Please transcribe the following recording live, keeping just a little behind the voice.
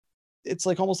it's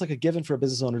like almost like a given for a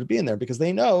business owner to be in there, because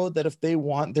they know that if they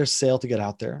want their sale to get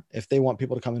out there, if they want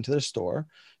people to come into their store,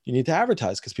 you need to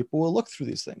advertise, because people will look through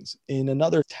these things. In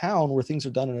another town where things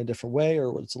are done in a different way,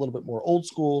 or where it's a little bit more old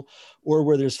school, or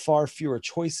where there's far fewer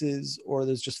choices, or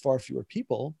there's just far fewer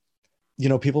people,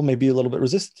 people may be a little bit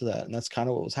resistant to that. And that's kind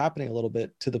of what was happening a little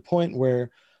bit, to the point where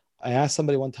I asked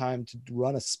somebody one time to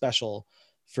run a special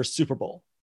for Super Bowl.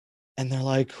 And they're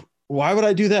like, why would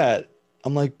I do that?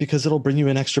 I'm like, because it'll bring you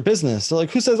in extra business. They're like,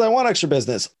 who says I want extra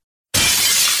business?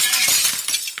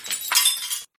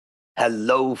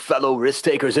 Hello, fellow risk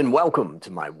takers, and welcome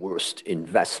to my worst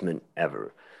investment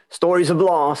ever. Stories of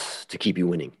loss to keep you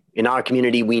winning. In our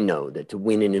community, we know that to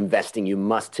win in investing, you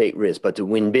must take risk, but to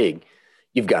win big,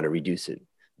 you've got to reduce it.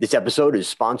 This episode is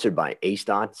sponsored by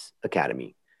AceDots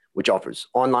Academy, which offers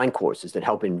online courses that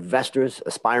help investors,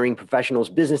 aspiring professionals,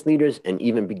 business leaders, and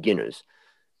even beginners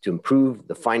to improve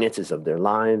the finances of their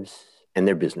lives and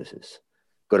their businesses.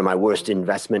 Go to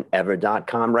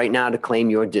myworstinvestmentever.com right now to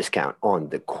claim your discount on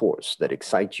the course that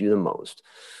excites you the most.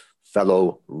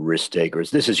 Fellow risk takers,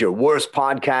 this is your worst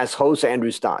podcast host, Andrew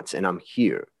Stotz, and I'm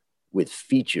here with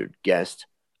featured guest,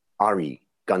 Ari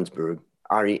Gunsberg.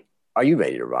 Ari, are you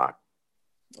ready to rock?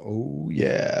 Oh,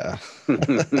 yeah.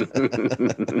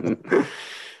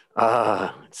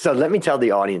 So let me tell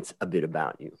the audience a bit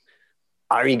about you.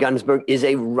 Ari Gunsberg is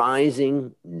a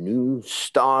rising new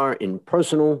star in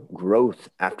personal growth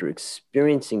after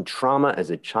experiencing trauma as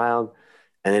a child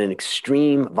and then an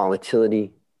extreme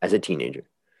volatility as a teenager.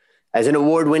 As an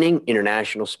award-winning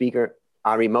international speaker,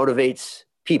 Ari motivates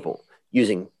people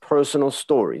using personal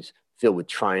stories filled with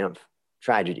triumph,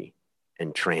 tragedy,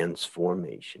 and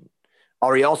transformation.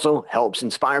 Ari also helps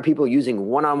inspire people using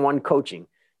one-on-one coaching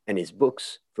and his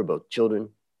books for both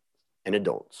children and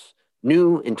adults.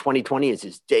 New in 2020 is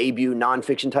his debut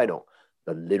nonfiction title,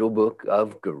 The Little Book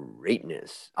of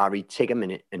Greatness. Ari, take a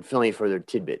minute and fill any further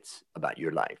tidbits about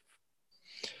your life.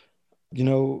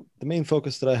 The main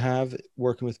focus that I have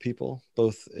working with people,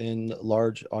 both in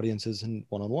large audiences and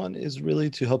one-on-one, is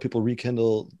really to help people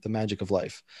rekindle the magic of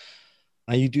life.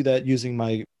 I do that using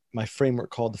my framework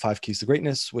called the 5 Keys to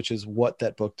Greatness, which is what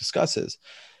that book discusses.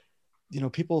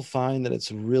 People find that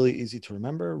it's really easy to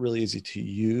remember, really easy to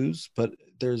use, but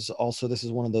there's also, this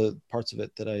is one of the parts of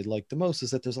it that I like the most,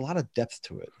 is that there's a lot of depth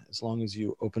to it. As long as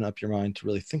you open up your mind to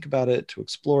really think about it, to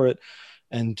explore it,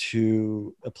 and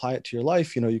to apply it to your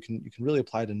life, you can really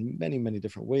apply it in many, many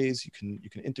different ways. You can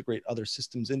integrate other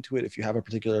systems into it. If you have a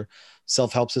particular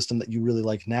self-help system that you really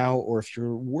like now, or if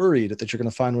you're worried that you're going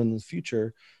to find one in the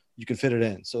future, you can fit it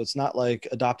in. So it's not like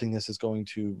adopting this is going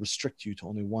to restrict you to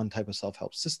only one type of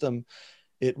self-help system.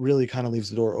 It really kind of leaves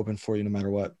the door open for you no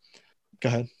matter what. Go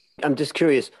ahead. I'm just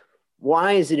curious,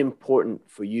 why is it important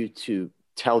for you to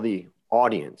tell the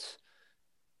audience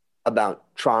about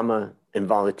trauma and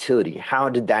volatility? How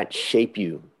did that shape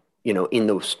you, in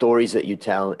the stories that you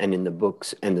tell and in the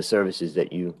books and the services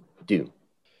that you do?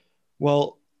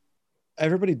 Well,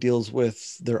 everybody deals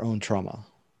with their own trauma.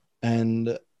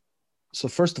 And so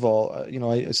first of all,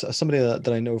 somebody that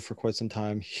I know for quite some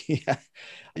time, he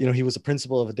was a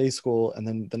principal of a day school. And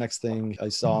then the next thing I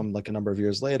saw him like a number of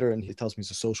years later, and he tells me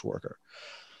he's a social worker.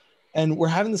 And we're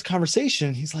having this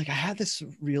conversation. He's like, I had this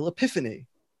real epiphany.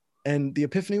 And the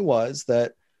epiphany was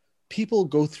that people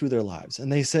go through their lives and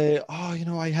they say, oh,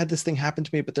 I had this thing happen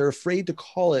to me, but they're afraid to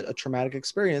call it a traumatic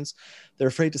experience. They're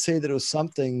afraid to say that it was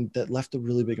something that left a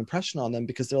really big impression on them,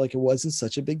 because they're like, it wasn't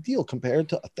such a big deal compared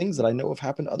to things that I know have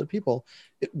happened to other people.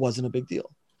 It wasn't a big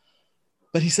deal.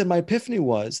 But he said, my epiphany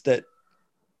was that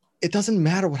it doesn't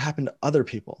matter what happened to other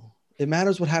people. It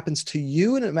matters what happens to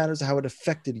you, and it matters how it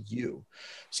affected you.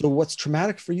 So what's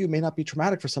traumatic for you may not be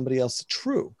traumatic for somebody else.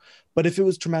 True. But if it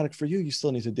was traumatic for you, you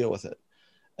still need to deal with it.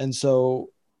 And so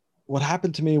what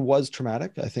happened to me was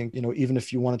traumatic. I think, even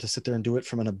if you wanted to sit there and do it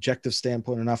from an objective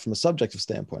standpoint or not from a subjective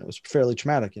standpoint, it was fairly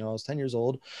traumatic. I was 10 years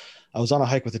old. I was on a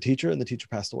hike with a teacher, and the teacher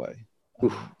passed away.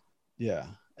 Yeah.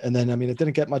 And then, it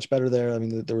didn't get much better there.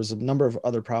 There was a number of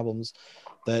other problems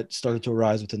that started to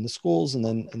arise within the schools. And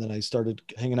then I started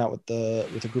hanging out with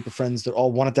a group of friends that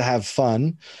all wanted to have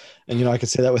fun. And, I could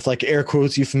say that with like air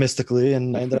quotes euphemistically,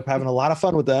 and I ended up having a lot of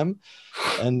fun with them,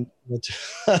 and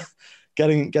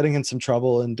getting in some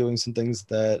trouble and doing some things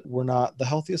that were not the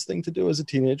healthiest thing to do as a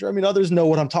teenager. Others know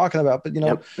what I'm talking about, but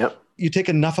you take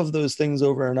enough of those things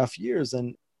over enough years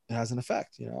and it has an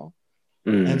effect,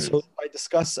 And so I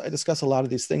discuss a lot of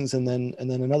these things. And then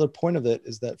another point of it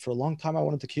is that for a long time, I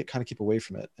wanted to keep away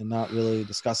from it and not really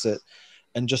discuss it,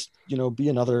 and just, be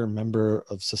another member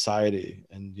of society.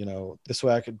 And, this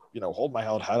way I could, hold my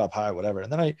head up high, whatever.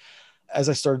 And then as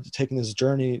I started taking this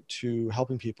journey to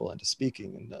helping people and to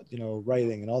speaking and,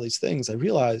 writing and all these things, I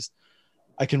realized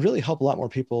I can really help a lot more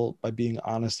people by being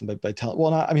honest and by telling,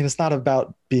 it's not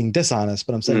about being dishonest,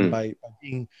 but I'm saying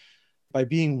by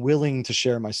being willing to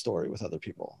share my story with other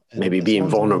people. And maybe being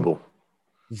vulnerable.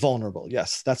 Vulnerable.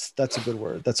 Yes. That's a good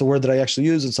word. That's a word that I actually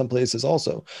use in some places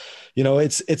also.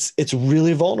 It's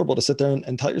really vulnerable to sit there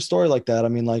and tell your story like that. I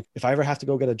mean, like if I ever have to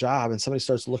go get a job and somebody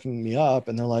starts looking me up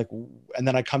and they're like, and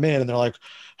then I come in and they're like,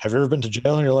 have you ever been to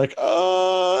jail? And you're like,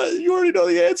 you already know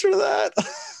the answer to that.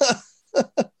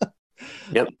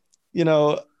 Yep.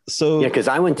 So yeah, because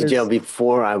I went to jail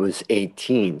before I was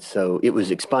 18. So it was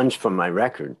expunged from my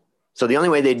record. So the only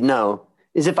way they'd know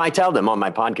is if I tell them on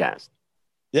my podcast.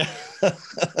 Yeah.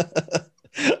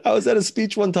 I was at a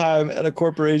speech one time at a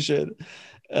corporation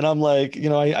and I'm like,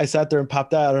 I sat there and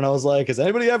popped out and I was like, has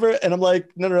anybody ever? And I'm like,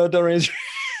 no, don't raise your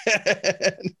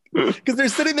hand. Because they're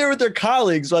sitting there with their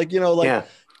colleagues, like,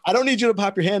 I don't need you to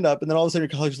pop your hand up. And then all of a sudden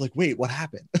your colleagues are like, wait, what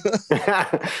happened?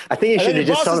 I think you should have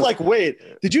just boss is like, wait,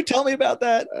 did you tell me about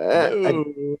that?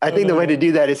 I think the way to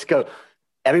do that is go,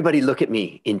 everybody look at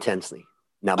me intensely.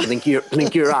 Now blink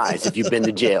your eyes if you've been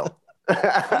to jail.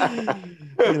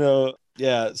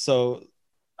 Yeah. So,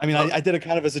 I did it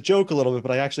kind of as a joke a little bit,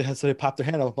 but I actually had somebody pop their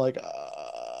hand up. I'm like,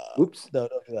 oops. No,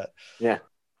 don't do that. Yeah.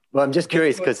 Well, I'm just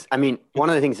curious because, one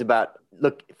of the things about,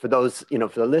 look, for those,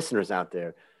 for the listeners out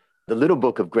there, The Little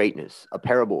Book of Greatness, a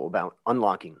parable about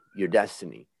unlocking your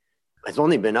destiny, has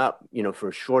only been up, for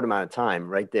a short amount of time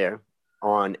right there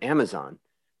on Amazon.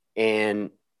 And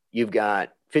you've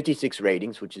got 56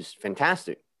 ratings, which is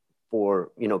fantastic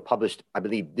for, published, I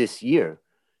believe, this year.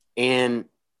 And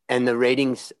the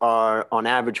ratings are on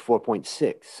average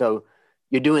 4.6. So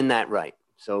you're doing that right.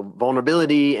 So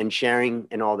vulnerability and sharing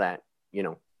and all that,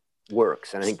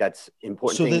 works. And I think that's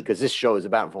important thing because this show is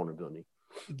about vulnerability.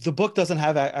 The book doesn't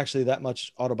have actually that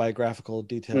much autobiographical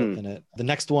detail in it. The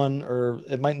next one, or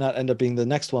it might not end up being the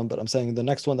next one, but I'm saying the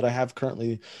next one that I have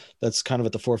currently that's kind of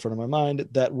at the forefront of my mind,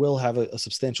 that will have a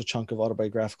substantial chunk of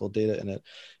autobiographical data in it.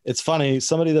 It's funny,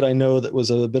 somebody that I know that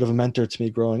was a bit of a mentor to me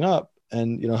growing up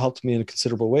and, helped me in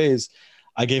considerable ways,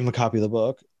 I gave him a copy of the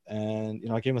book and,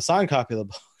 I gave him a signed copy of the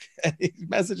book and he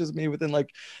messages me within like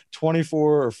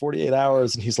 24 or 48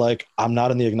 hours. And he's like, I'm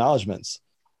not in the acknowledgements.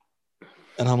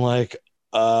 And I'm like,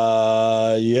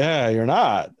 yeah, you're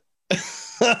not.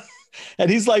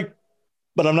 And he's like,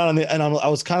 but I'm not on the, and I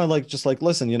was kind of like, just like,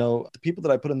 listen, the people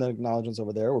that I put in the acknowledgements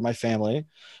over there were my family,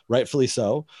 rightfully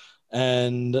so.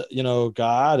 And,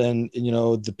 God and,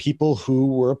 the people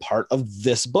who were a part of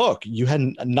this book, you had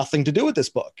nothing to do with this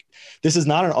book. This is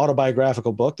not an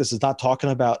autobiographical book. This is not talking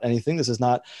about anything. This is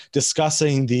not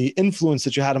discussing the influence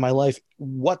that you had in my life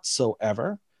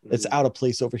whatsoever. It's out of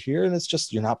place over here. And it's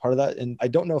just, you're not part of that. And I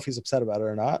don't know if he's upset about it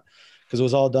or not, because it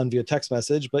was all done via text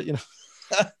message, but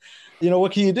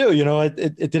what can you do?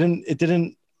 It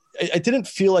didn't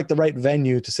feel like the right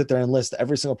venue to sit there and list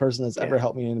every single person that's ever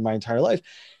helped me in my entire life.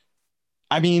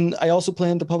 I also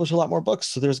plan to publish a lot more books.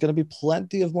 So there's going to be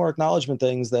plenty of more acknowledgement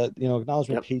things that,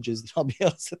 acknowledgement pages that I'll be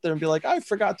able to sit there and be like, I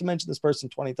forgot to mention this person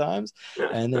 20 times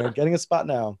and they're getting a spot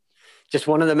now. Just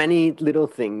one of the many little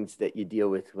things that you deal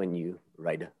with when you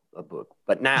write a book.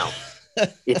 But now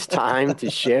it's time to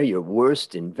share your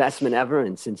worst investment ever.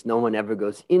 And since no one ever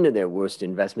goes into their worst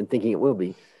investment thinking it will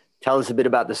be, tell us a bit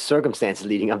about the circumstances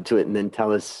leading up to it and then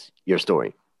tell us your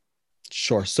story.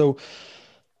 Sure. So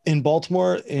in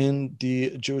Baltimore, in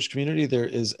the Jewish community, there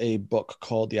is a book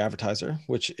called The Advertiser,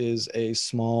 which is a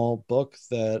small book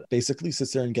that basically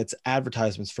sits there and gets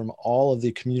advertisements from all of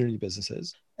the community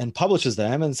businesses and publishes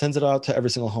them and sends it out to every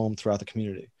single home throughout the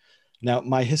community. Now,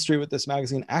 my history with this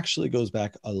magazine actually goes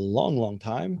back a long, long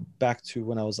time, back to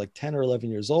when I was like 10 or 11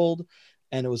 years old,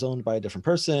 and it was owned by a different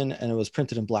person, and it was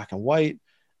printed in black and white.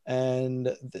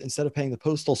 And instead of paying the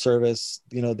postal service,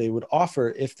 they would offer,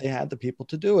 if they had the people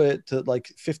to do it, to like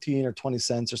 15 or 20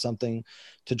 cents or something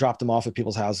to drop them off at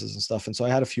people's houses and stuff. And so I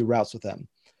had a few routes with them.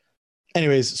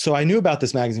 Anyways, so I knew about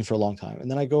this magazine for a long time. And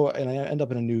then I go and I end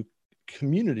up in a new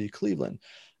community, Cleveland,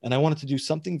 and I wanted to do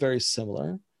something very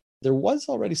similar. There was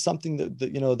already something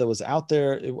that was out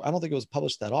there. I don't think it was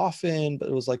published that often, but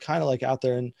it was like kind of like out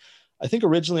there. And I think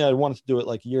originally I wanted to do it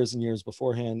like years and years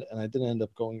beforehand, and I didn't end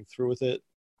up going through with it.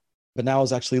 But now I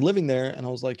was actually living there and I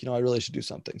was like, I really should do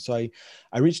something. So I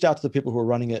reached out to the people who were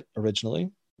running it originally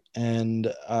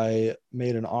and I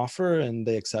made an offer and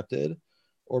they accepted,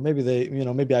 or maybe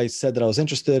maybe I said that I was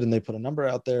interested and they put a number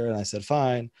out there and I said,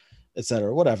 fine, et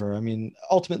cetera, whatever.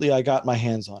 Ultimately I got my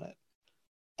hands on it.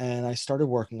 and I started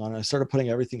working on it. I started putting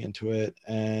everything into it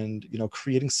and,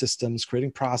 creating systems,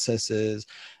 creating processes,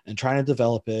 and trying to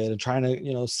develop it and trying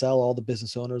to, sell all the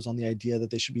business owners on the idea that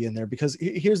they should be in there. Because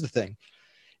here's the thing.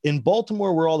 In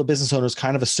Baltimore, where all the business owners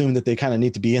kind of assume that they kind of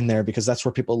need to be in there because that's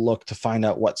where people look to find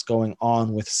out what's going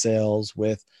on with sales,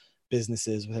 with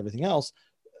businesses, with everything else.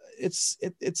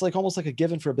 It's like almost like a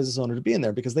given for a business owner to be in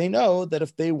there because they know that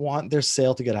if they want their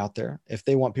sale to get out there, if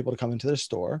they want people to come into their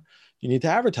store, you need to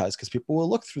advertise because people will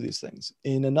look through these things.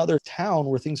 In another town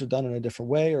where things are done in a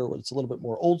different way, or where it's a little bit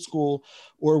more old school,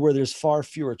 or where there's far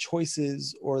fewer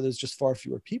choices, or there's just far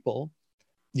fewer people,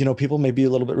 people may be a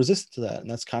little bit resistant to that.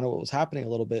 And that's kind of what was happening a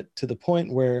little bit, to the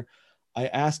point where I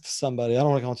asked somebody, I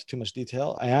don't want to go into too much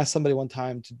detail. I asked somebody one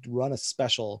time to run a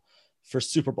special for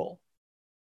Super Bowl.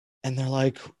 And they're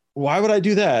like, why would I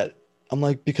do that? I'm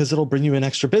like, because it'll bring you in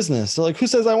extra business. They're like, who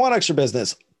says I want extra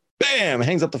business? Bam,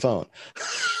 hangs up the phone.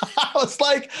 I was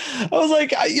like,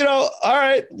 all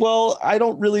right, well, I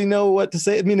don't really know what to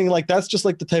say. Meaning, like, that's just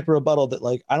like the type of rebuttal that,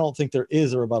 like, I don't think there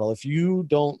is a rebuttal. If you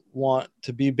don't want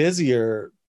to be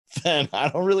busier, then I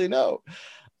don't really know.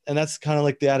 And that's kind of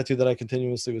like the attitude that I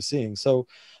continuously was seeing. So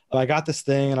I got this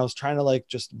thing and I was trying to like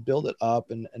just build it up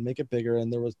and make it bigger.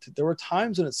 And there were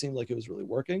times when it seemed like it was really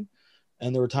working.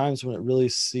 And there were times when it really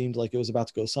seemed like it was about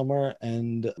to go somewhere.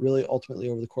 And really, ultimately,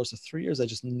 over the course of 3 years, I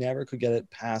just never could get it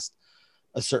past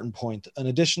a certain point. An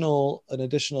additional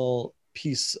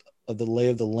piece of the lay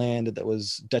of the land that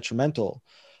was detrimental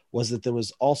was that there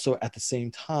was also at the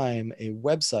same time a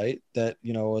website that,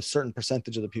 a certain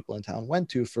percentage of the people in town went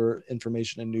to for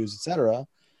information and news, etc.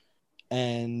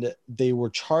 And they were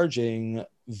charging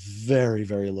very,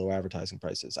 very low advertising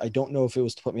prices. I don't know if it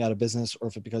was to put me out of business, or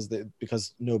if it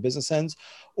because no business ends,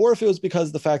 or if it was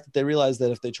because the fact that they realized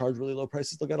that if they charge really low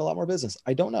prices, they'll get a lot more business.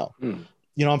 I don't know.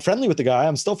 I'm friendly with the guy.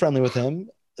 I'm still friendly with him.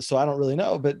 So I don't really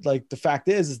know. But like, the fact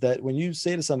is that when you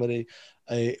say to somebody,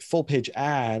 a full page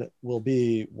ad will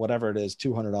be whatever it is,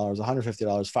 $200, $150,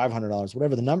 $500,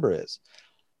 whatever the number is.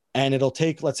 And it'll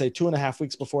take, let's say, 2.5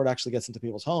 weeks before it actually gets into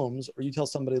people's homes. Or you tell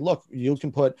somebody, look, you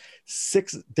can put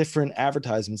 6 different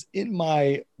advertisements in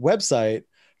my website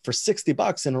for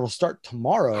 $60 and it'll start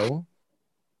tomorrow.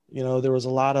 There was a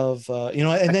lot of,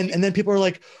 and then people are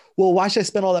like, well, why should I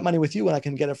spend all that money with you when I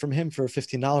can get it from him for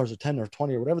 $15 or 10 or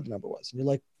 20 or whatever the number was? And you're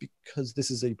like, because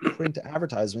this is a print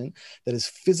advertisement that is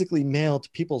physically mailed to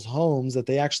people's homes that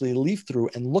they actually leaf through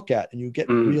and look at, and you get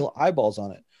real eyeballs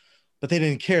on it. But they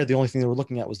didn't care. The only thing they were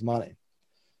looking at was the money.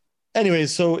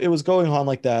 Anyways, so it was going on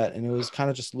like that, and it was kind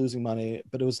of just losing money,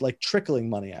 but it was like trickling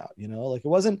money out, like it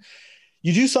wasn't,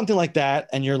 you do something like that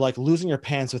and you're like losing your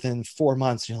pants within 4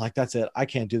 months. And you're like, that's it. I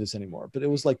can't do this anymore. But it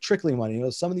was like trickling money.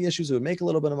 Some of the issues it would make a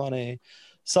little bit of money.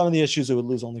 Some of the issues it would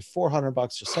lose only $400 or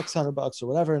 $600 or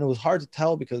whatever. And it was hard to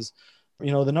tell because,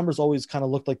 the numbers always kind of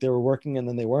looked like they were working and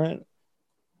then they weren't.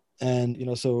 And,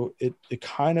 so it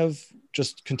kind of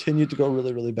just continued to go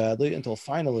really, really badly until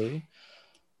finally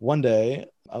one day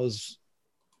I was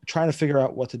trying to figure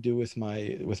out what to do with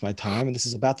my time. And this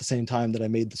is about the same time that I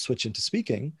made the switch into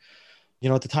speaking.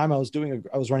 At the time I was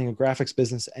running a graphics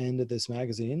business and this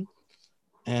magazine,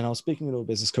 and I was speaking to a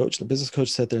business coach. The business coach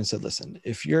sat there and said, listen,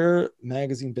 if your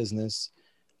magazine business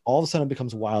all of a sudden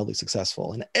becomes wildly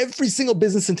successful and every single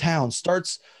business in town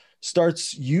starts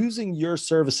using your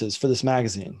services for this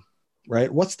magazine,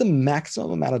 right? What's the maximum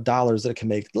amount of dollars that it can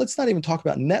make? Let's not even talk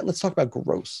about net. Let's talk about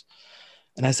gross.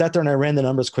 And I sat there and I ran the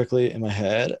numbers quickly in my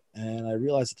head, and I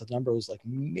realized that the number was like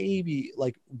maybe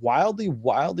like wildly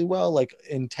well, like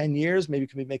in 10 years, maybe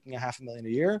could be making $500,000 a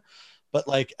year. But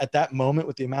like at that moment,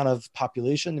 with the amount of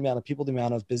population, the amount of people, the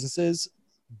amount of businesses,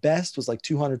 best was like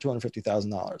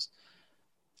 $250,000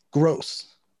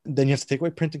 gross. Then you have to take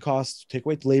away printing costs, take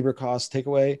away labor costs, take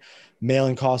away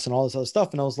mailing costs and all this other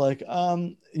stuff. And I was like,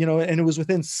 and it was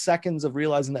within seconds of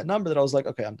realizing that number that I was like,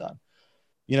 okay, I'm done.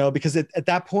 Because at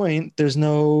that point, there's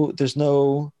no,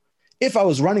 if I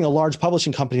was running a large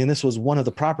publishing company and this was one of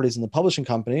the properties in the publishing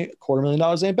company,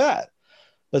 $250,000 ain't bad.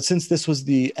 But since this was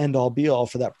the end all be all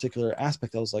for that particular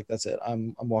aspect, I was like, that's it.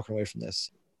 I'm walking away from this.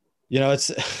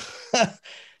 It's,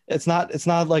 it's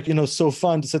not like, so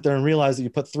fun to sit there and realize that you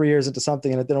put 3 years into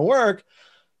something and it didn't work.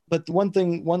 But one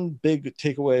big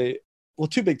takeaway, well,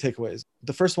 2 big takeaways.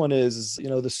 The first one is,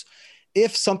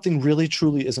 if something really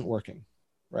truly isn't working,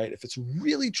 right? If it's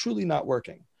really, truly not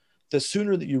working, the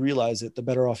sooner that you realize it, the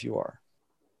better off you are.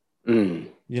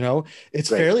 It's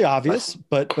Great. Fairly obvious,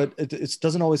 but it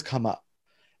doesn't always come up.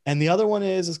 And the other one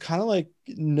is kind of like,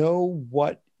 know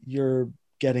what you're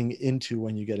getting into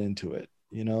when you get into it.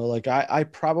 Like I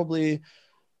probably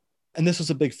and this was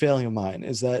a big failing of mine,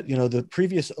 is that, you know, the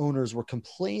previous owners were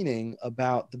complaining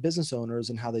about the business owners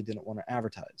and how they didn't want to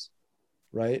advertise,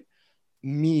 right?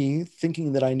 Me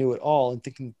thinking that I knew it all and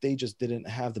thinking they just didn't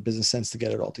have the business sense to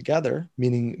get it all together,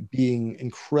 meaning being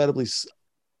incredibly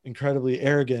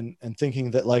arrogant and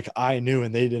thinking that like I knew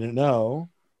and they didn't know,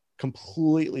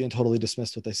 completely and totally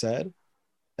dismissed what they said.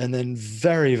 And then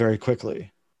very, very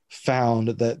quickly found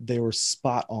that they were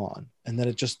spot on, and that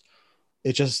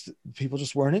people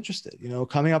just weren't interested. You know,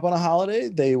 coming up on a holiday,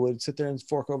 they would sit there and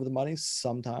fork over the money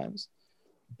sometimes,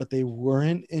 but they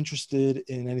weren't interested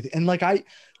in anything. And I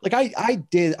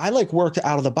worked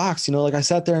out of the box, you know, like I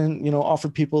sat there and, you know,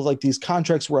 offered people like these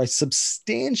contracts where I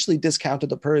substantially discounted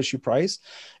the per issue price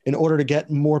in order to get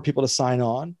more people to sign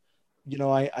on. You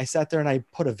know, I sat there and I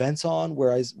put events on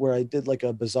where I did like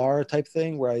a bazaar type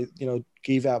thing where I, you know,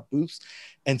 gave out booths.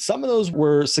 And some of those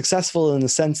were successful in the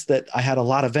sense that I had a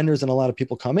lot of vendors and a lot of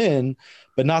people come in,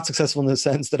 but not successful in the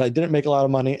sense that I didn't make a lot of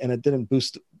money and it didn't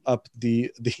boost up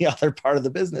the other part of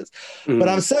the business. But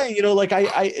I'm saying, you know, like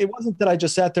it wasn't that I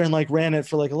just sat there and like ran it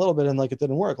for like a little bit and like it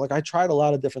didn't work. Like I tried a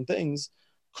lot of different things.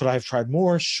 Could I have tried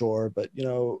more? Sure. But, you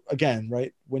know, again,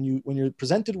 right, when you're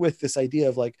presented with this idea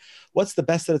of like, what's the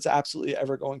best that it's absolutely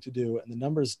ever going to do, and the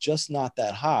number's just not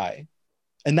that high,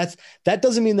 and that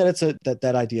doesn't mean that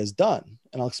that idea is done.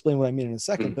 And I'll explain what I mean in a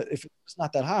second. But if it's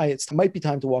not that high, it might be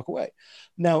time to walk away.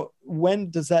 Now, when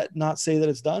does that not say that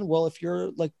it's done? Well, if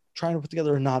you're like trying to put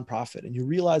together a nonprofit and you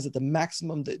realize that the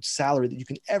maximum salary that you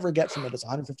can ever get from it is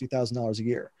 $150,000 a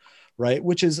year, right?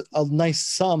 Which is a nice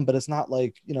sum, but it's not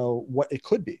like, you know, what it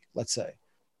could be, let's say.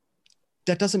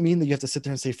 That doesn't mean that you have to sit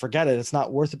there and say, forget it, it's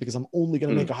not worth it because I'm only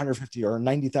going to make $150,000 or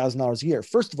 $90,000 a year.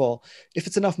 First of all, if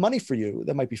it's enough money for you,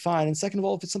 that might be fine. And second of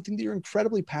all, if it's something that you're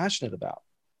incredibly passionate about,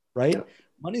 right? Yeah.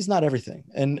 Money's not everything.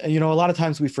 And, you know, a lot of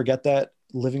times we forget that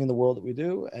living in the world that we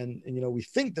do. And, you know, we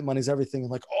think that money's everything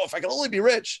and like, oh, if I could only be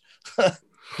rich. But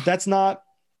that's not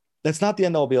the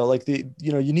end all be all. Like you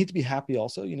know, you need to be happy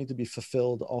also. You need to be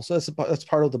fulfilled also. That's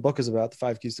part of the book is about, the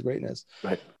 5 Keys to Greatness.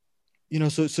 Right. You know,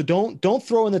 so don't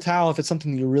throw in the towel if it's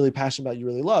something you're really passionate about, you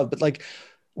really love. But like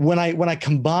when I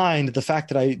combined the fact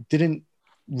that I didn't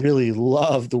really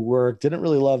love the work, didn't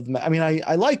really love I mean,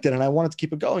 I liked it and I wanted to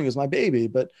keep it going. It was my baby,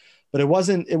 but it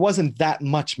wasn't that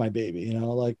much my baby, you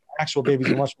know, like actual babies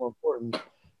are much more important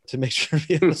to make sure to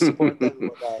be able to support them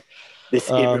with that.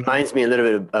 It reminds me a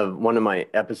little bit of one of my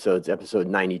episodes, episode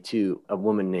 92, a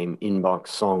woman named In-Bok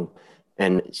Song.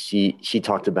 And she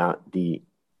talked about the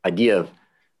idea of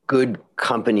good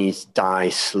companies die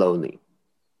slowly.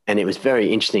 And it was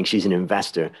very interesting. She's an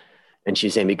investor. And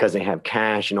she's saying because they have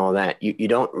cash and all that, you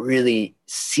don't really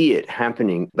see it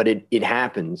happening, but it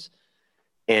happens.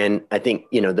 And I think,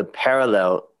 you know, the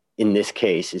parallel in this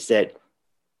case is that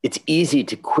it's easy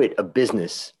to quit a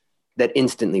business that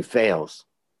instantly fails.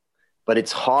 But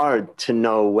it's hard to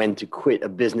know when to quit a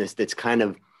business that's kind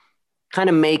of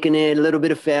making it, a little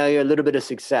bit of failure, a little bit of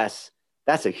success.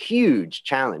 That's a huge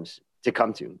challenge to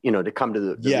come to, you know, to come to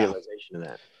the realization of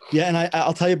that. Yeah. And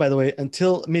I'll tell you, by the way,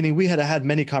 meaning we had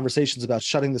many conversations about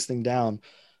shutting this thing down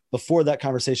before that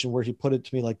conversation where he put it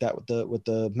to me like that with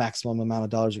the maximum amount of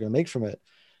dollars you're going to make from it.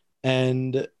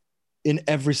 And in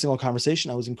every single conversation,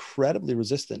 I was incredibly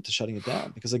resistant to shutting it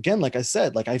down because, again, like I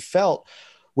said, like I felt,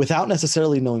 without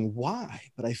necessarily knowing why,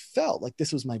 but I felt like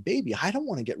this was my baby. I don't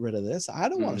want to get rid of this. I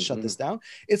don't want to shut this down.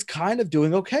 It's kind of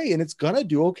doing okay, and it's going to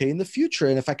do okay in the future.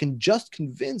 And if I can just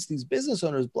convince these business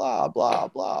owners, blah, blah,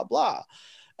 blah, blah.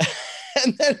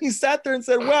 And then he sat there and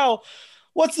said, well,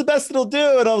 what's the best it'll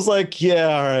do? And I was like, yeah,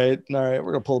 all right.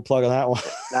 We're going to pull the plug on that one.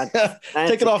 That's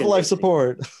take it off of life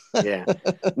support. Yeah.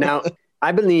 Now,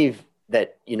 I believe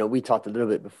that, you know, we talked a little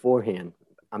bit beforehand.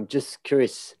 I'm just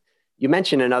curious. You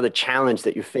mentioned another challenge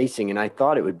that you're facing, and I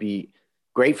thought it would be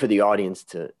great for the audience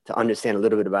to understand a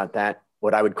little bit about that,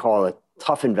 what I would call a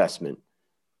tough investment.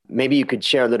 Maybe you could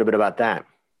share a little bit about that.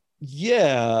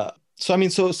 Yeah. So I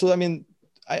mean,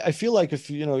 I feel like if,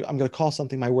 you know, I'm going to call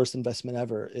something my worst investment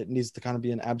ever, it needs to kind of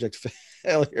be an abject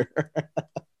failure.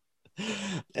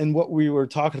 And what we were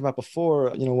talking about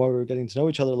before, you know, while we were getting to know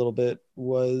each other a little bit,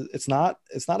 was it's not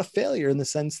a failure in the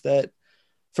sense that,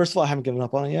 first of all, I haven't given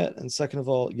up on it yet. And second of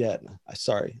all, I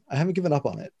haven't given up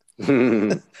on it.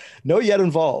 No yet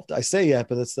involved. I say yet,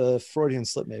 but it's a Freudian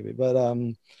slip maybe. But,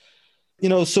 you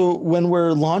know, so when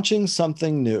we're launching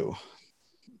something new,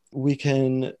 we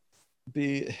can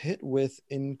be hit with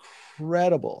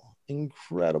incredible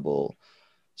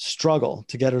struggle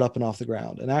to get it up and off the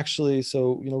ground. And actually,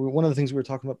 so, you know, one of the things we were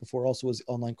talking about before also was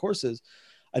online courses.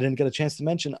 I didn't get a chance to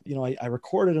mention, you know, I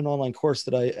recorded an online course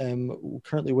that I am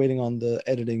currently waiting on the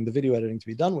video editing to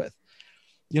be done with.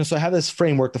 so I have this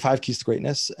framework, the 5 keys to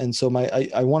greatness. And so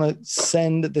I want to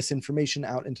send this information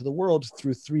out into the world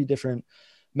through 3 different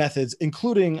methods,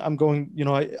 including I'm going,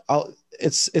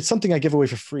 it's something I give away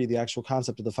for free, the actual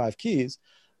concept of the 5 keys,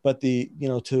 but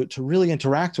to really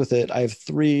interact with it, I have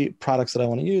 3 products that I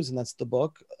want to use. And that's the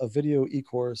book, a video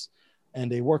e-course,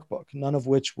 and a workbook, none of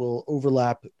which will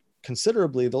overlap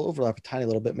considerably. They'll overlap a tiny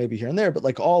little bit, maybe here and there, but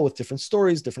like all with different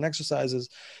stories, different exercises,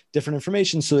 different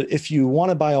information. So that if you want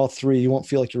to buy all 3, you won't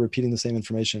feel like you're repeating the same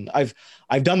information. I've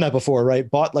done that before, right?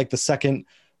 Bought like the second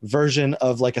version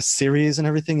of like a series and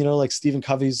everything, like Stephen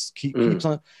Covey's keeps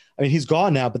on. I mean, he's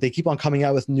gone now, but they keep on coming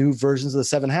out with new versions of the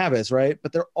 7 Habits, right?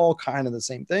 But they're all kind of the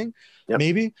same thing,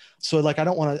 maybe. So like, I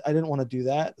didn't want to do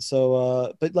that.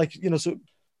 So, but like,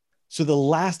 so the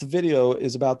last video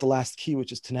is about the last key,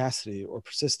 which is tenacity or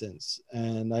persistence.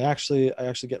 And I actually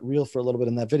get real for a little bit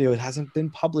in that video. It hasn't been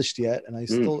published yet. And I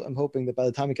still am hoping that by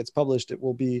the time it gets published, it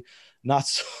will be not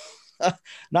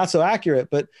so accurate,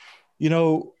 but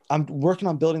I'm working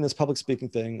on building this public speaking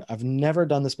thing. I've never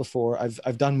done this before.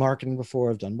 I've done marketing before.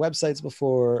 I've done websites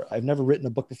before. I've never written a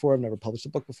book before. I've never published a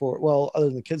book before. Well, other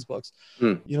than the kids' books,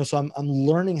 so I'm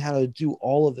learning how to do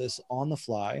all of this on the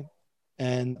fly.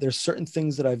 And there's certain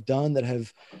things that I've done that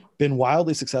have been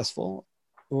wildly successful,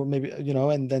 or maybe,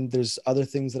 and then there's other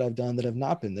things that I've done that have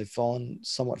not been. They've fallen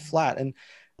somewhat flat. And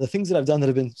the things that I've done that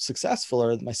have been successful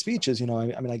are my speeches.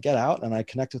 I get out and I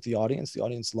connect with the audience. The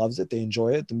audience loves it. They enjoy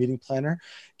it. The meeting planner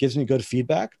gives me good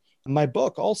feedback. My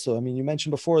book also, you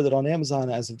mentioned before that on Amazon,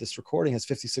 as of this recording, has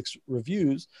 56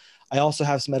 reviews. I also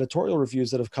have some editorial reviews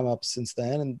that have come up since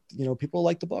then. And, people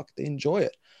like the book. They enjoy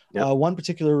it. Yep. One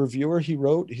particular reviewer,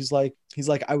 he's like,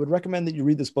 I would recommend that you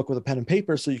read this book with a pen and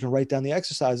paper so you can write down the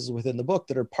exercises within the book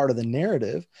that are part of the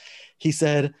narrative. He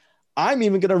said, I'm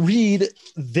even going to read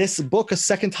this book a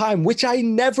second time, which I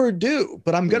never do,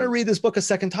 but I'm going to read this book a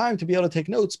second time to be able to take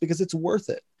notes because it's worth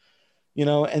it.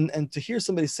 And to hear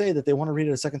somebody say that they want to read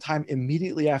it a second time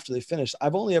immediately after they finish.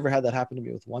 I've only ever had that happen to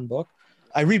me with one book.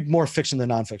 I read more fiction than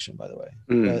nonfiction, by the way.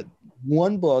 But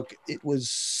one book, it was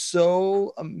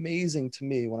so amazing to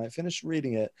me. When I finished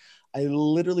reading it, I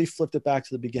literally flipped it back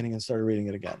to the beginning and started reading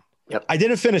it again. Yep. I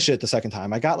didn't finish it the second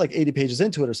time. I got like 80 pages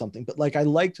into it or something, but like I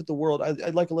liked the world. I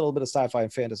like a little bit of sci-fi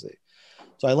and fantasy.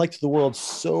 So I liked the world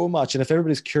so much. And if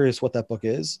everybody's curious what that book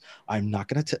is, I'm not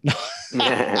going to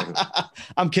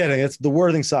I'm kidding. It's The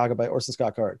Worthing Saga by Orson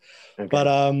Scott Card. Okay. But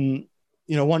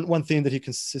one theme that he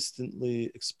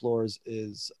consistently explores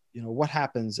is, what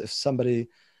happens if somebody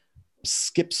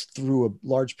skips through a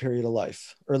large period of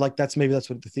life, or like that's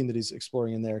what the theme that he's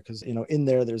exploring in there. Because, in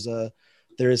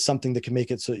there is something that can make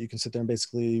it so that you can sit there and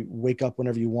basically wake up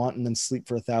whenever you want and then sleep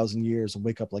for 1,000 years and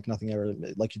wake up like nothing ever,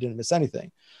 like you didn't miss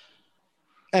anything.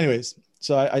 Anyways,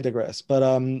 so I digress. But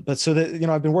so that,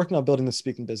 I've been working on building the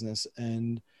speaking business,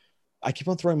 and I keep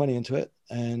on throwing money into it.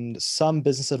 And some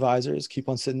business advisors keep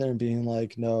on sitting there and being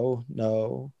like, no,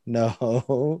 go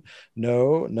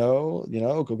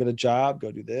get a job,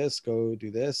 go do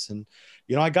this. And,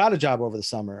 I got a job over the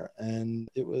summer, and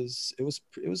it was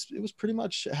pretty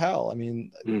much hell.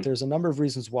 There's a number of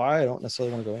reasons why I don't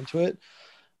necessarily want to go into it.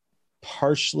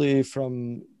 Partially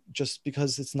from just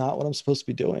because it's not what I'm supposed to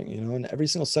be doing, and every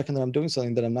single second that I'm doing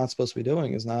something that I'm not supposed to be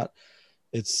doing is not,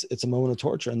 it's a moment of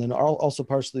torture. And then also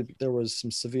partially there was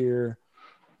some severe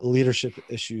leadership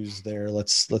issues there.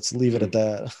 Let's leave it at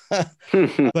that.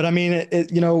 But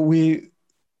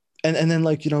and then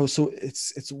like, so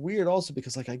it's weird also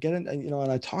because like I get it,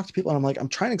 and I talk to people and I'm like, I'm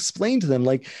trying to explain to them,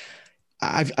 like,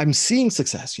 I'm seeing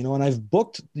success, and I've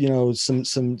booked,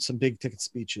 some big ticket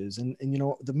speeches, and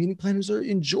the meeting planners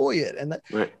enjoy it. And that,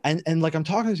 right. and like, I'm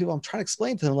talking to people, I'm trying to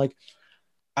explain to them, like,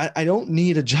 I don't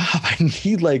need a job. I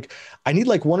need like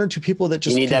 1 or 2 people that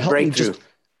just need that breakthrough.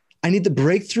 I need the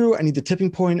breakthrough. I need the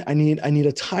tipping point. I need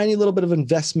a tiny little bit of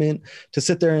investment to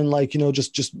sit there and like,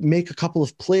 just make a couple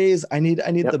of plays. I need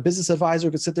the business advisor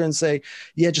who could sit there and say,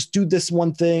 yeah, just do this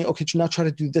one thing. Okay, now try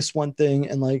to do this one thing.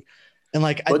 And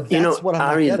that's what I'm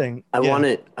Ari, not getting. I want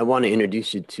to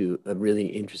introduce you to a really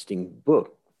interesting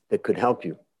book that could help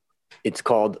you. It's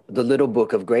called The Little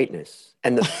Book of Greatness.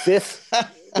 And the fifth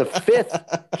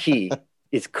key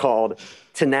is called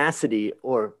tenacity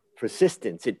or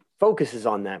persistence. It focuses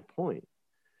on that point.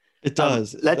 It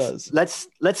does. Let's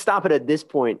stop it at this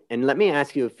point, and let me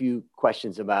ask you a few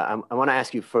questions about. I want to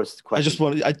ask you first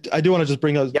question. I do want to just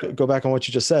go back on what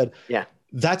you just said. Yeah.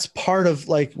 That's part of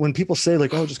like when people say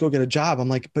like, oh, just go get a job. I'm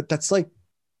like, but that's like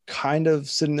kind of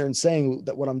sitting there and saying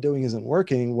that what I'm doing isn't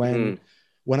working when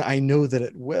I know that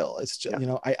it will. It's just,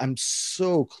 I'm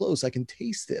so close. I can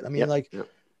taste it.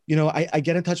 I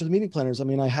get in touch with meeting planners. I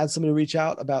mean, I had somebody reach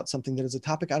out about something that is a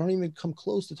topic I don't even come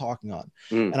close to talking on.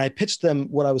 Mm. And I pitched them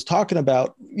what I was talking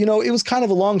about. It was kind of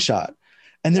a long shot.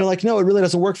 And they're like, no, it really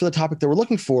doesn't work for the topic that we're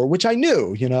looking for, which I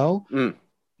knew, Mm.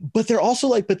 but they're also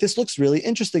like, but this looks really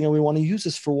interesting. And we want to use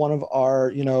this for one of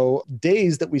our,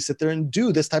 days that we sit there and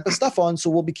do this type of stuff on. So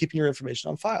we'll be keeping your information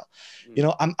on file.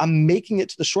 I'm making it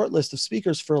to the short list of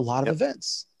speakers for a lot of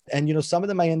events. And, some of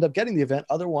them I end up getting the event,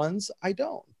 other ones I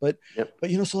don't, but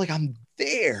so like I'm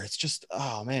there. It's just,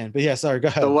 oh man, but yeah, sorry, go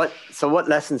ahead. So what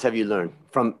lessons have you learned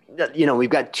from, we've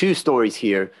got two stories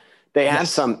here. They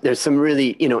have there's some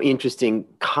really, interesting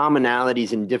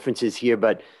commonalities and differences here,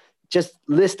 but just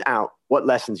list out what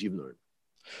lessons you've learned.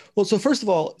 Well, so first of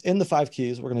all, in the 5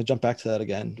 keys, we're going to jump back to that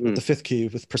again with the 5th key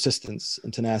with persistence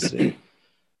and tenacity.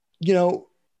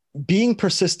 Being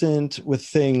persistent with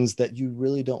things that you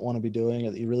really don't want to be doing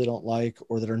or that you really don't like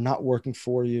or that are not working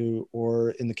for you,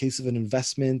 or in the case of an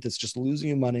investment that's just losing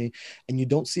you money and you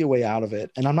don't see a way out of it.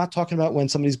 And I'm not talking about when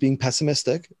somebody's being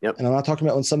pessimistic, and I'm not talking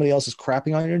about when somebody else is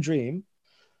crapping on your dream.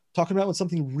 I'm talking about when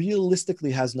something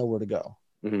realistically has nowhere to go.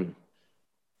 Mm-hmm.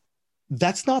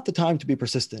 That's not the time to be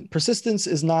persistent. Persistence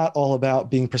is not all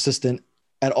about being persistent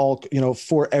at all,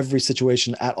 for every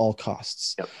situation at all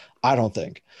costs. I don't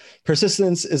think.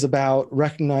 Persistence is about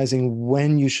recognizing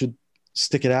when you should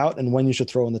stick it out and when you should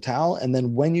throw in the towel, and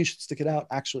then when you should stick it out,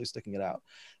 actually sticking it out,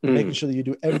 and making sure that you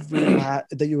do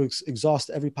that you exhaust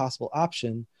every possible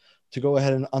option to go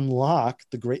ahead and unlock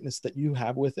the greatness that you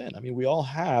have within. I mean, we all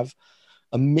have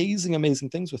amazing,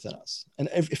 amazing things within us, and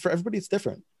for everybody it's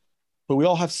different. But we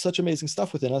all have such amazing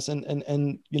stuff within us,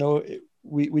 and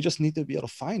we just need to be able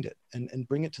to find it and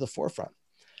bring it to the forefront.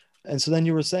 And so then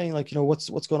you were saying, like,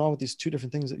 what's going on with these two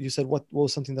different things that you said. What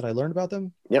was something that I learned about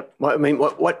them? Yep. Well, I mean,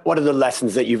 what are the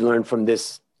lessons that you've learned from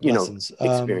this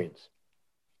experience?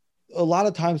 A lot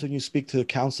of times when you speak to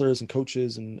counselors and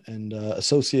coaches and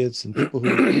associates and people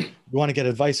who you want to get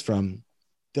advice from,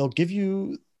 they'll give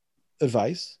you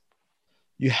advice.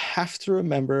 You have to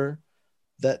remember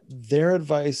that their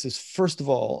advice is, first of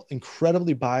all,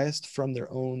 incredibly biased from their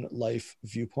own life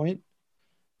viewpoint.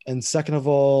 And second of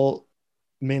all,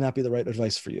 may not be the right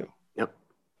advice for you.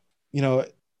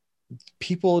 Yep.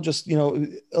 People just,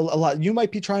 a lot, you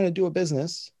might be trying to do a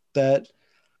business that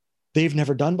they've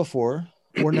never done before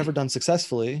or never done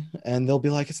successfully. And they'll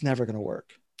be like, it's never going to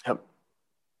work. Yep.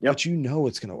 But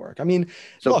it's going to work. I mean,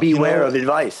 so look, beware of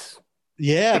advice.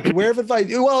 Yeah, beware of advice.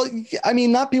 Well, I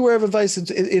mean, not beware of advice.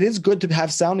 It is good to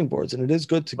have sounding boards, and it is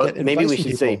good to get advice. Maybe we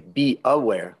should say be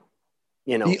aware.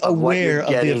 Be aware of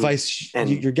the advice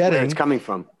you're getting, where it's coming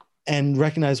from, and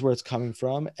recognize where it's coming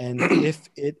from, and if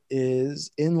it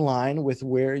is in line with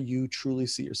where you truly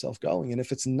see yourself going. And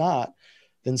if it's not,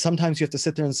 then sometimes you have to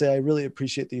sit there and say, I really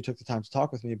appreciate that you took the time to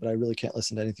talk with me, but I really can't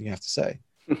listen to anything you have to say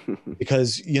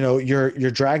because you're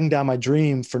dragging down my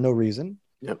dream for no reason.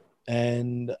 Yep.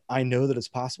 And I know that it's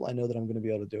possible. I know that I'm going to be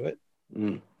able to do it,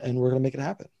 and we're going to make it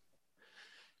happen.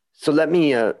 So let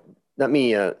me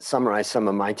summarize some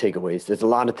of my takeaways. There's a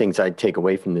lot of things I take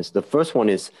away from this. The first one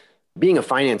is, being a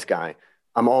finance guy,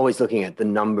 I'm always looking at the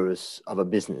numbers of a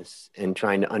business and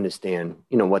trying to understand,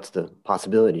 what's the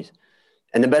possibilities.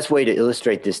 And the best way to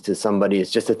illustrate this to somebody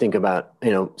is just to think about,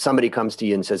 somebody comes to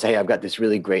you and says, hey, I've got this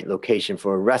really great location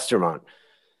for a restaurant.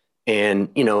 And,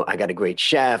 I got a great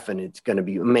chef and it's going to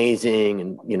be amazing.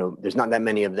 And, there's not that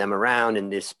many of them around in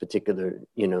this particular,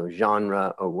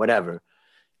 genre or whatever.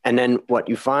 And then what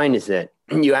you find is that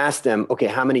you ask them, okay,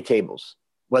 how many tables?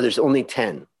 Well, there's only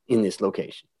 10 in this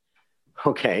location.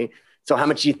 Okay. So how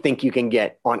much do you think you can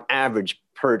get on average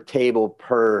per table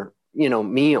per,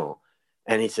 meal?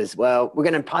 And he says, well, we're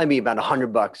going to probably be about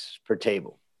 $100 per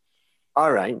table.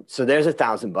 All right. So there's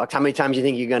 $1,000. How many times do you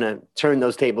think you're going to turn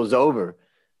those tables over?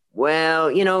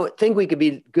 Well, think we could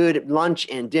be good at lunch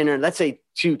and dinner. Let's say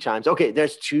 2 times. Okay,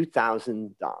 there's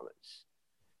 $2,000.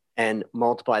 And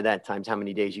multiply that times how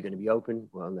many days you're going to be open.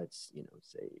 Well, let's,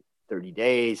 say 30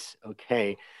 days.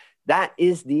 Okay, that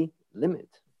is the limit.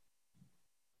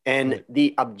 And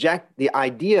the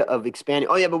idea of expanding,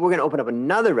 oh yeah, but we're going to open up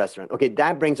another restaurant. Okay,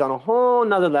 that brings on a whole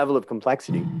nother level of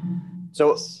complexity.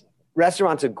 So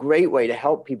restaurants are a great way to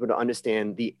help people to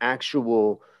understand the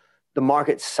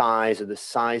market size or the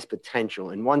size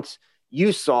potential. And once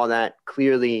you saw that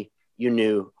clearly, you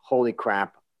knew, holy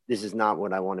crap, this is not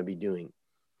what I want to be doing.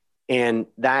 And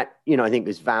that, I think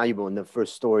is valuable in the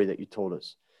first story that you told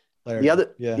us. The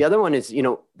other one is,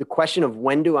 the question of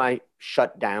when do I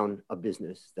shut down a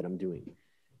business that I'm doing?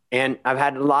 And I've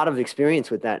had a lot of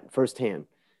experience with that firsthand.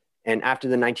 And after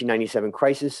the 1997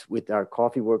 crisis with our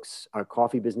Coffee Works, our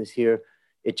coffee business here,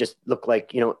 it just looked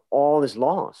like, all is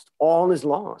lost. All is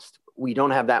lost. We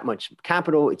don't have that much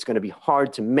capital. It's going to be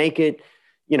hard to make it,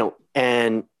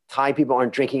 and Thai people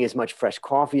aren't drinking as much fresh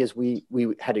coffee as we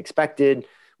had expected.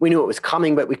 We knew it was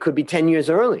coming, but we could be 10 years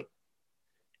early.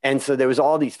 And so there was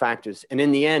all these factors. And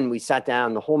in the end, we sat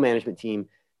down, the whole management team,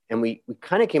 and we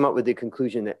kind of came up with the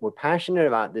conclusion that we're passionate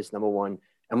about this, number one,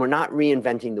 and we're not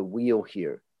reinventing the wheel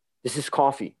here. This is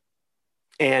coffee.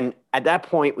 And at that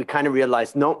point, we kind of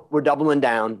realized, nope, we're doubling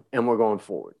down and we're going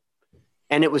forward.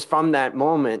 And it was from that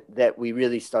moment that we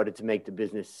really started to make the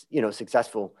business,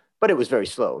 successful, but it was very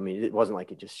slow. I mean, it wasn't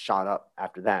like it just shot up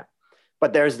after that.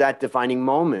 But there's that defining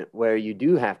moment where you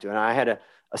do have to. And I had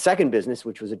a second business,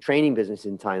 which was a training business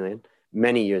in Thailand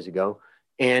many years ago.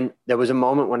 And there was a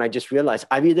moment when I just realized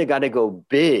I've either got to go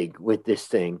big with this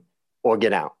thing or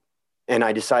get out. And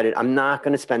I decided I'm not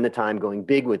going to spend the time going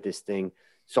big with this thing.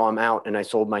 So I'm out, and I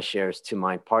sold my shares to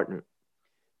my partner.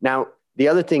 Now, the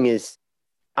other thing is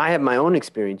I have my own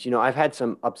experience. I've had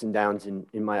some ups and downs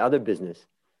in my other business.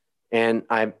 And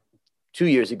 2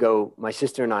 years ago, my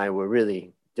sister and I were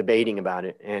really debating about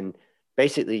it. And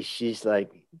basically she's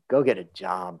like, go get a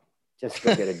job. Just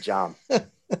go get a job.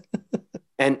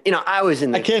 And, I was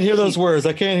in I can't hear those words.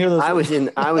 I can't hear those words.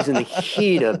 I was in the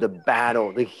heat of the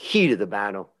battle.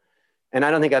 And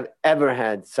I don't think I've ever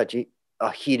had such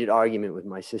a heated argument with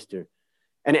my sister.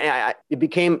 And it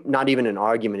became not even an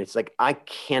argument. It's like, I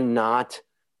cannot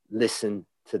listen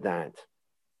to that.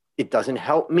 It doesn't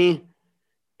help me,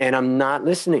 and I'm not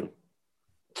listening.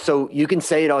 So you can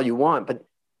say it all you want, but,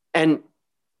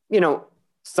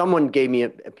 someone gave me a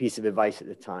piece of advice at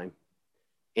the time.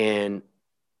 And,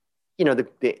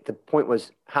 the point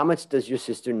was, how much does your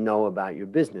sister know about your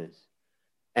business?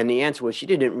 And the answer was, she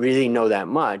didn't really know that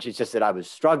much. It's just that I was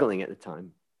struggling at the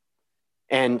time.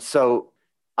 And so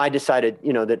I decided,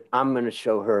 that I'm going to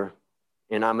show her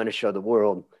and I'm going to show the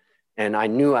world. And I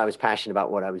knew I was passionate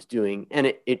about what I was doing.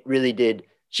 And it really did.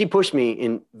 She pushed me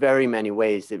in very many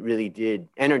ways that really did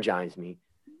energize me.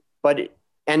 But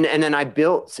and then I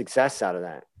built success out of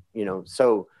that,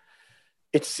 so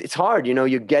it's hard,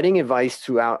 you're getting advice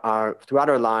throughout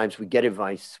our lives. We get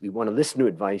advice. We want to listen to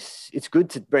advice. It's good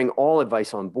to bring all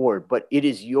advice on board, but it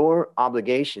is your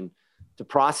obligation to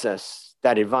process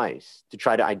that advice, to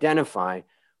try to identify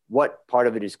what part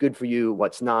of it is good for you,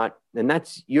 what's not. And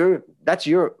that's your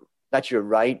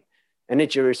right. And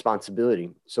it's your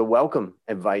responsibility. So welcome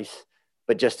advice,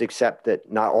 but just accept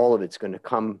that not all of it's going to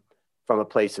come from a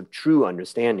place of true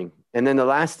understanding. And then the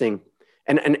last thing,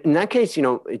 and in that case,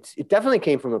 it definitely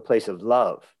came from a place of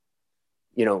love,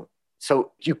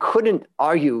 so you couldn't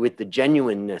argue with the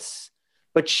genuineness,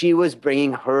 but she was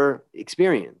bringing her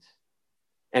experience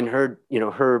and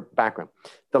her background.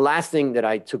 The last thing that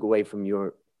I took away from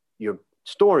your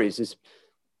stories is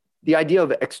the idea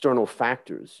of external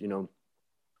factors.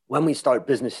 When we start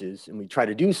businesses and we try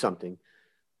to do something,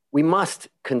 we must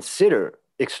consider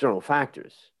external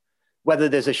factors, whether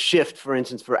there's a shift, for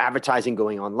instance, for advertising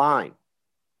going online.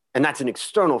 And that's an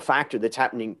external factor that's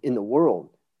happening in the world.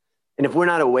 And if we're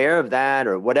not aware of that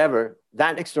or whatever,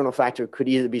 that external factor could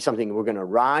either be something we're going to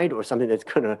ride or something that's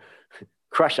going to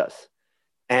crush us.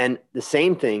 And the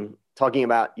same thing, talking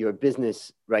about your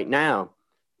business right now,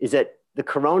 is that the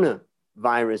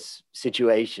coronavirus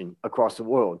situation across the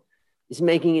world is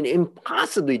making it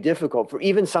impossibly difficult for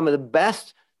even some of the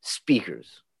best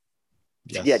speakers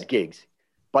to get gigs.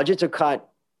 Budgets are cut.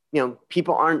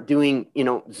 People aren't doing,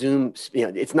 Zoom.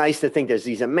 It's nice to think there's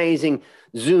these amazing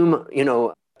Zoom,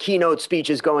 keynote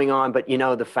speeches going on, but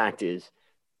the fact is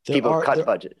people cut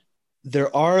budget.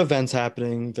 There are events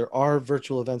happening. There are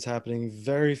virtual events happening.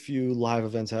 Very few live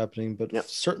events happening, but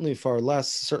certainly far less.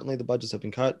 Certainly the budgets have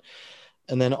been cut.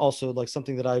 And then also like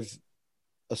something that I've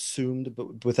assumed,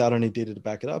 but without any data to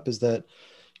back it up, is that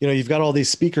you've got all these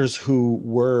speakers who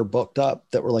were booked up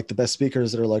that were like the best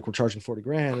speakers that are like, we're charging 40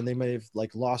 grand, and they may have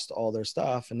like lost all their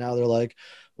stuff. And now they're like,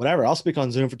 whatever, I'll speak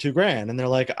on Zoom for $2 grand. And they're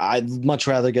like, I'd much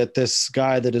rather get this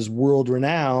guy that is world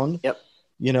renowned,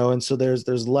 and so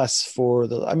there's less for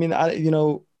the,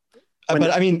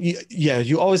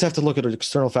 you always have to look at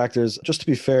external factors. Just to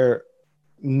be fair,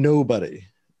 nobody,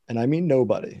 and I mean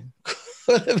nobody,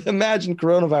 could have imagined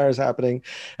coronavirus happening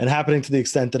to the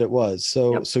extent that it was.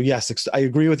 So yes, I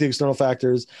agree with the external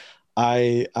factors.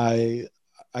 I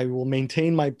will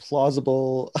maintain my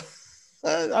plausible,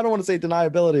 I don't want to say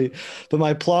deniability, but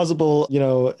my plausible,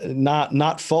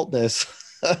 not faultness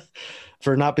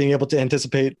for not being able to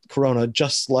anticipate Corona,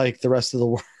 just like the rest of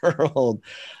the world.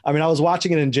 I mean, I was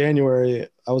watching it in January.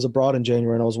 I was abroad in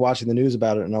January and I was watching the news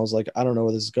about it. And I was like, I don't know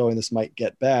where this is going. This might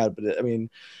get bad, but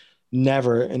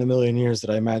never in a million years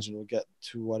did I imagine it would get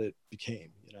to what it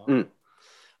became,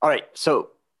 All right. So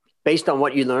based on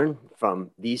what you learned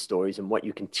from these stories and what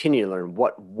you continue to learn,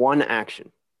 what one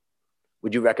action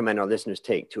would you recommend our listeners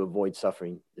take to avoid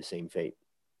suffering the same fate?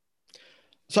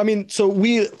 So, I mean,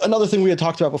 another thing we had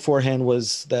talked about beforehand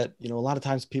was that, a lot of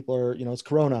times people are, it's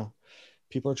Corona.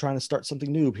 People are trying to start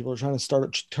something new. People are trying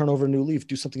to turn over a new leaf,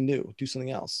 do something new, do something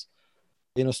else,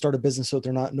 start a business so that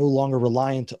they're no longer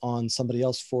reliant on somebody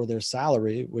else for their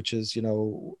salary, which is,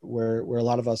 where a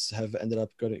lot of us have ended up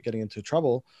getting into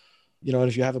trouble. And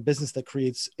if you have a business that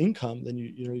creates income, then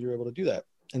you're able to do that.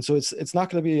 And so it's not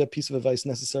going to be a piece of advice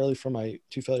necessarily from my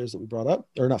two failures that we brought up,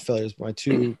 or not failures, but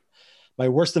my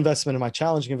worst investment and my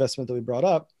challenging investment that we brought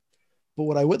up. But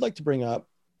what I would like to bring up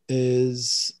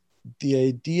is the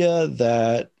idea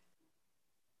that,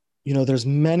 there's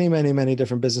many, many, many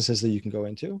different businesses that you can go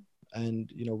into.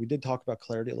 And, we did talk about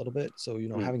clarity a little bit. So,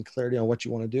 having clarity on what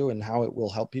you want to do and how it will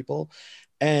help people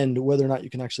and whether or not you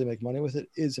can actually make money with it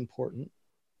is important.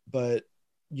 But,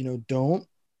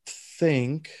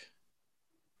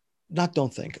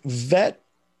 vet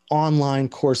online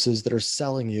courses that are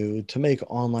selling you to make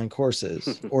online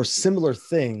courses or similar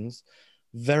things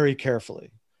very carefully.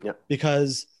 Yeah.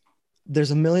 Because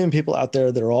there's a million people out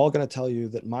there that are all going to tell you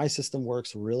that my system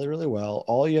works really, really well.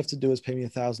 All you have to do is pay me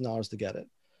 $1,000 to get it.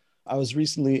 I was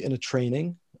recently in a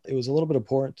training. It was a little bit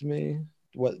important to me,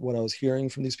 what I was hearing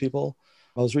from these people.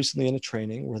 I was recently in a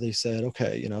training where they said,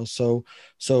 okay, so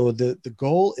the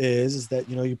goal is that,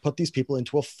 you put these people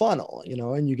into a funnel,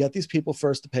 and you get these people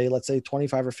first to pay, let's say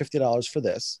 $25 or $50 for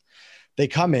this. They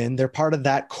come in, they're part of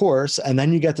that course, and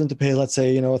then you get them to pay, let's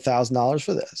say, $1,000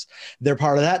 for this. They're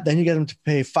part of that. Then you get them to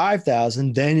pay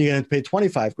 $5,000. Then you get them to pay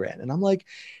 25 grand. And I'm like,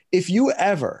 if you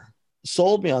ever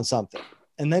sold me on something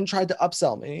and then tried to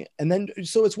upsell me, and then,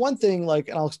 so it's one thing, like,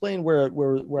 and I'll explain where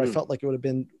I felt like it would have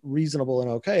been reasonable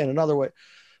and okay in another way.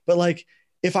 But like,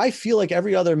 if I feel like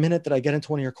every other minute that I get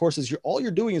into one of your courses, all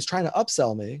you're doing is trying to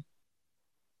upsell me,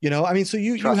 I mean, so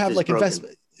you have like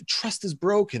investment. Trust is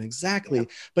broken. Exactly. Yeah.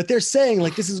 But they're saying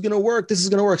like, this is going to work. This is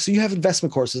going to work. So you have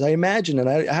investment courses. I imagine, and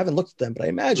I haven't looked at them, but I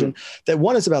imagine that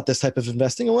one is about this type of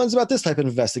investing and one is about this type of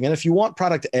investing. And if you want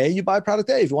product A, you buy product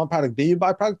A. If you want product B, you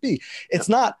buy product B. It's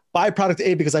not buy product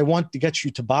A because I want to get you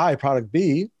to buy product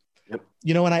B. Yep.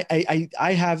 And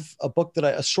I have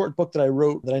a short book that I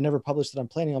wrote that I never published that I'm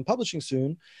planning on publishing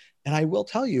soon. And I will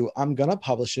tell you, I'm going to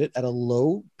publish it at a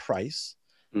low price.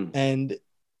 And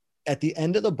at the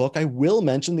end of the book, I will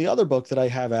mention the other book that I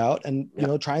have out and,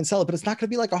 try and sell it, but it's not going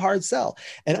to be like a hard sell.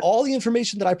 And all the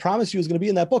information that I promise you is going to be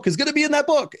in that book is going to be in that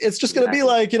book. It's just going to be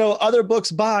like, other books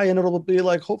buy, and it'll be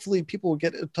like, hopefully people will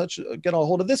get a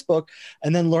hold of this book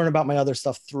and then learn about my other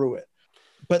stuff through it.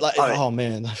 But like, oh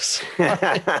man,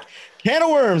 can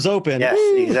of worms open. Yes,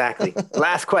 exactly.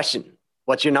 Last question.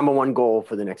 What's your number one goal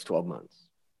for the next 12 months?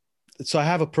 So I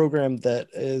have a program that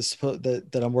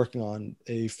I'm working on,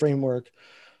 a framework.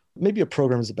 Maybe a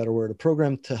program is a better word, a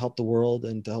program to help the world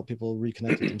and to help people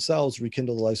reconnect with themselves,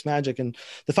 rekindle the life's magic. And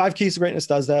the 5 Keys to Greatness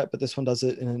does that, but this one does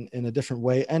it in a different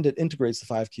way, and it integrates the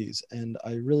 5 keys. And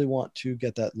I really want to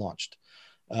get that launched.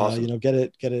 Awesome. Get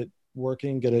it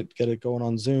working, get it going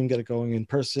on Zoom, get it going in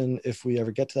person. If we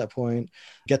ever get to that point,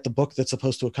 get the book that's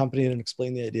supposed to accompany it and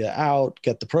explain the idea out,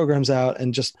 get the programs out,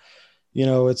 and just,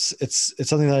 it's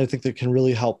something that I think that can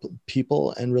really help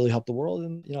people and really help the world.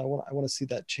 And, I want to see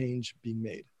that change being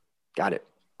made. Got it.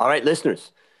 All right,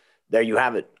 listeners, there you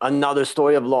have it. Another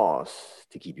story of loss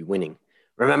to keep you winning.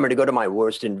 Remember to go to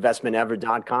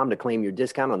myworstinvestmentever.com to claim your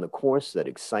discount on the course that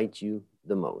excites you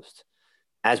the most.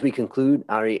 As we conclude,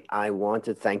 Ari, I want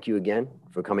to thank you again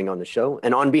for coming on the show.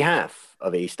 And on behalf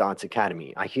of A Stotz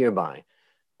Academy, I hereby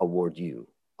award you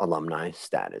alumni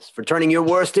status for turning your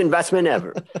worst investment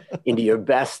ever into your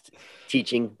best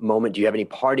teaching moment. Do you have any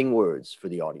parting words for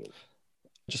the audience?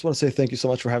 Just want to say thank you so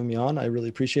much for having me on. I really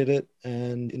appreciate it.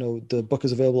 And, the book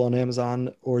is available on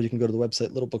Amazon, or you can go to the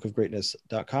website,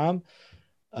 littlebookofgreatness.com.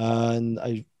 And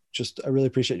I really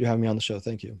appreciate you having me on the show.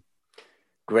 Thank you.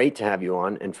 Great to have you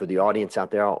on. And for the audience out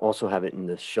there, I'll also have it in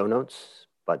the show notes,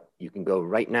 but you can go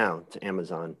right now to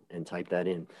Amazon and type that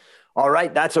in. All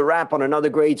right. That's a wrap on another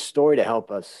great story to help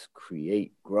us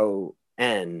create, grow,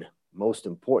 and most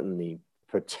importantly,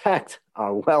 protect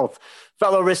our wealth.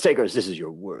 Fellow risk takers, this is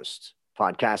your worst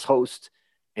podcast host,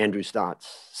 Andrew Stotz,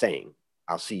 saying,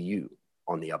 I'll see you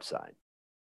on the upside.